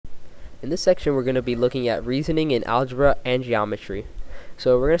In this section, we're going to be looking at reasoning in algebra and geometry.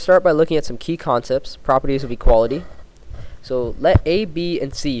 So we're going to start by looking at some key concepts, properties of equality. So let A, B,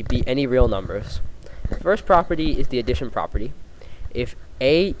 and C be any real numbers. The first property is the addition property. If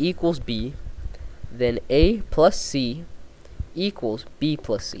A equals B, then A plus C equals B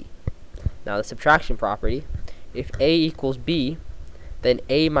plus C. Now the subtraction property, if A equals B, then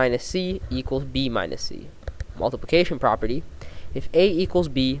A minus C equals B minus C. Multiplication property, if A equals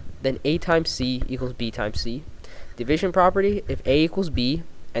B, then A times C equals B times C. Division property, if A equals B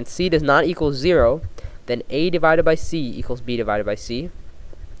and C does not equal 0, then A divided by C equals B divided by C.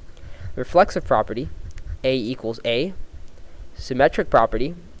 Reflexive property, A equals A. Symmetric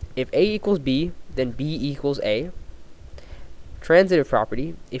property, if A equals B, then B equals A. Transitive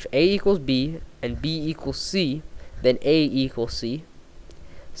property, if A equals B and B equals C, then A equals C.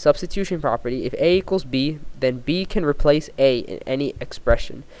 Substitution property, if A equals B, then B can replace A in any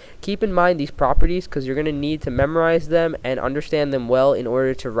expression. Keep in mind these properties because you're going to need to memorize them and understand them well in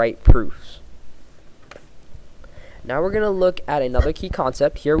order to write proofs. Now we're going to look at another key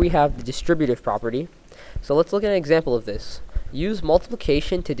concept. Here we have the distributive property. So let's look at an example of this. Use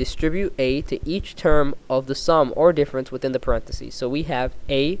multiplication to distribute A to each term of the sum or difference within the parentheses. So we have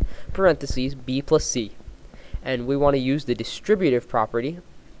A parentheses B plus C. And we want to use the distributive property.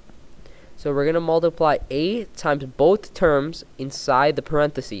 So we're going to multiply A times both terms inside the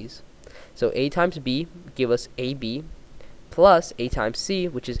parentheses. So A times B give us AB plus A times C,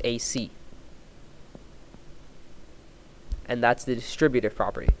 which is AC. And that's the distributive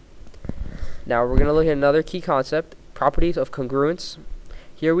property. Now we're going to look at another key concept, properties of congruence.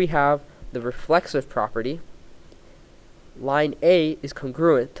 Here we have the reflexive property. Line A is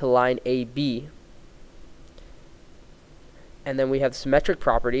congruent to line AB. And then we have the symmetric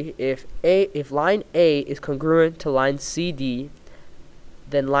property. If line A is congruent to line CD,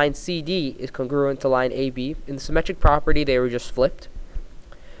 then line CD is congruent to line AB. In the symmetric property, they were just flipped.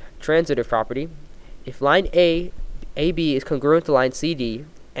 Transitive property. If line AB is congruent to line CD,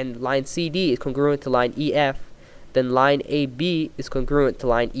 and line CD is congruent to line EF, then line AB is congruent to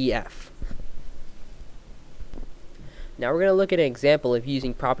line EF. Now we're going to look at an example of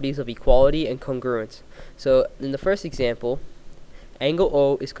using properties of equality and congruence. So in the first example, angle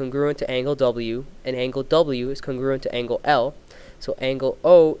O is congruent to angle W, and angle W is congruent to angle L. So angle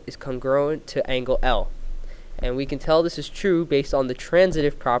O is congruent to angle L. And we can tell this is true based on the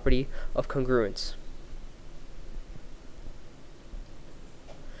transitive property of congruence.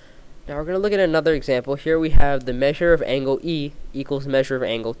 Now we're going to look at another example. Here we have the measure of angle E equals measure of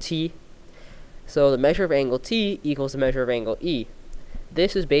angle T. So the measure of angle T equals the measure of angle E.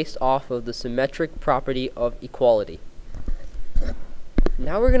 This is based off of the symmetric property of equality.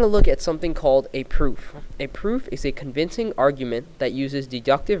 Now we're going to look at something called a proof. A proof is a convincing argument that uses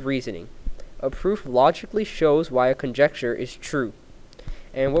deductive reasoning. A proof logically shows why a conjecture is true.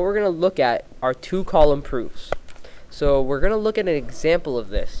 And what we're going to look at are two-column proofs. So we're going to look at an example of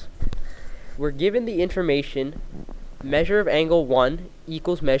this. We're given the information measure of angle 1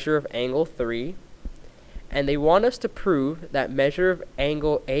 equals measure of angle 3, and they want us to prove that measure of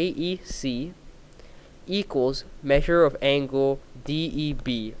angle AEC equals measure of angle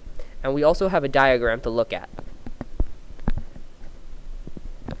DEB, and we also have a diagram to look at.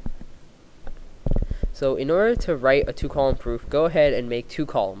 So in order to write a two-column proof, go ahead and make two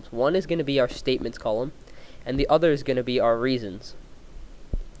columns. One is going to be our statements column, and the other is going to be our reasons.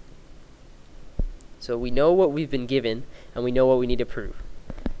 So we know what we've been given, and we know what we need to prove.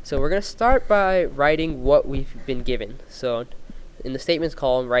 So we're going to start by writing what we've been given. So in the statements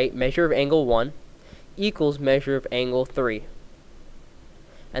column, write measure of angle 1 equals measure of angle 3.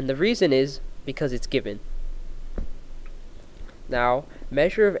 And the reason is because it's given. Now,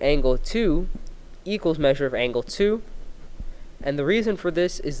 measure of angle 2 equals measure of angle 2. And the reason for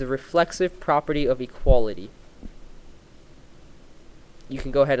this is the reflexive property of equality. You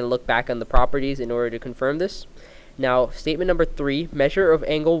can go ahead and look back on the properties in order to confirm this. Now, statement number 3, measure of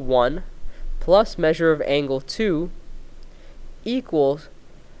angle 1 plus measure of angle 2 equals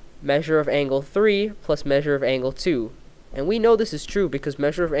measure of angle 3 plus measure of angle 2. And we know this is true because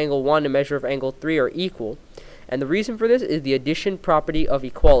measure of angle 1 and measure of angle 3 are equal. And the reason for this is the addition property of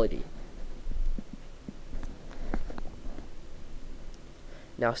equality.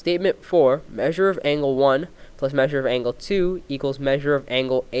 Now, statement 4, measure of angle 1 plus measure of angle 2 equals measure of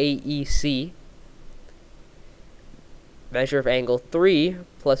angle AEC. Measure of angle 3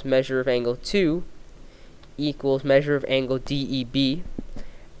 plus measure of angle 2 equals measure of angle DEB.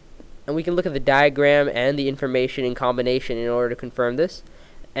 And we can look at the diagram and the information in combination in order to confirm this.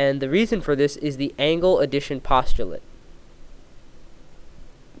 And the reason for this is the angle addition postulate.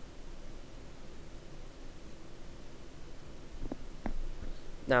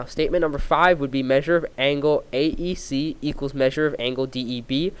 Now, statement number 5 would be measure of angle AEC equals measure of angle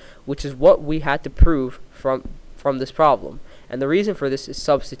DEB, which is what we had to prove from this problem. And the reason for this is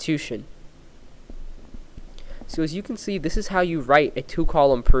substitution. So as you can see, this is how you write a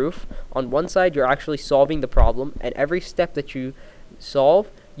 2-column proof. On one side, you're actually solving the problem, and every step that you solve,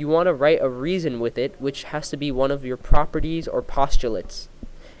 you want to write a reason with it, which has to be one of your properties or postulates.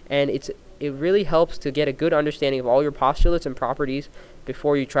 And it really helps to get a good understanding of all your postulates and properties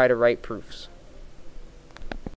before you try to write proofs.